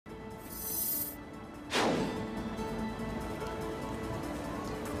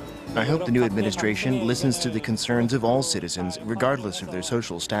I hope the new administration listens to the concerns of all citizens, regardless of their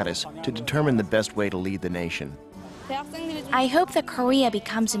social status, to determine the best way to lead the nation. I hope that Korea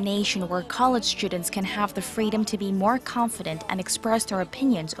becomes a nation where college students can have the freedom to be more confident and express their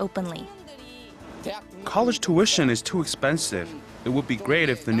opinions openly. College tuition is too expensive. It would be great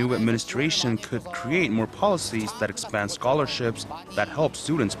if the new administration could create more policies that expand scholarships that help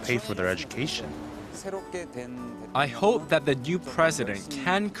students pay for their education. I hope that the new president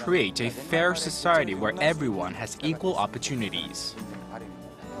can create a fair society where everyone has equal opportunities.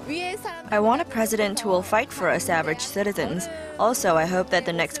 I want a president who will fight for us average citizens. Also, I hope that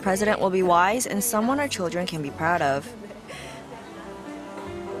the next president will be wise and someone our children can be proud of.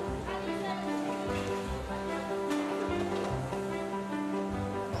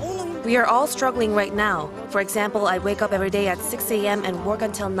 We are all struggling right now. For example, I wake up every day at 6 a.m. and work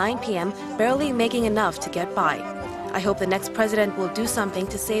until 9 p.m., barely making enough to get by. I hope the next president will do something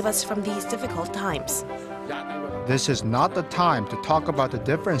to save us from these difficult times. This is not the time to talk about the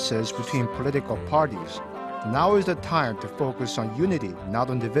differences between political parties. Now is the time to focus on unity, not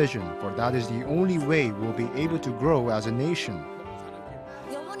on division, for that is the only way we'll be able to grow as a nation.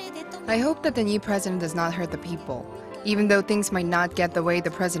 I hope that the new president does not hurt the people. Even though things might not get the way the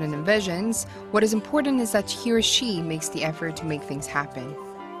president envisions, what is important is that he or she makes the effort to make things happen.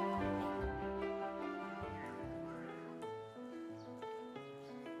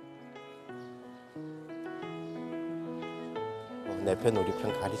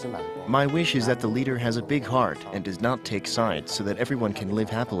 My wish is that the leader has a big heart and does not take sides so that everyone can live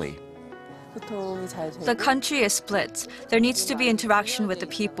happily. The country is split. There needs to be interaction with the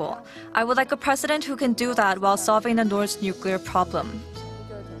people. I would like a president who can do that while solving the North's nuclear problem.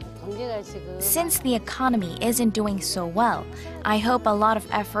 Since the economy isn't doing so well, I hope a lot of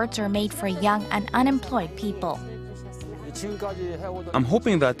efforts are made for young and unemployed people. I'm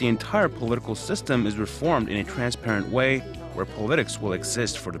hoping that the entire political system is reformed in a transparent way where politics will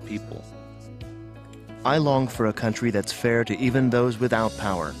exist for the people. I long for a country that's fair to even those without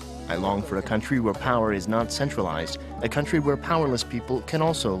power. I long for a country where power is not centralized, a country where powerless people can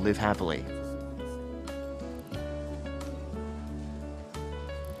also live happily.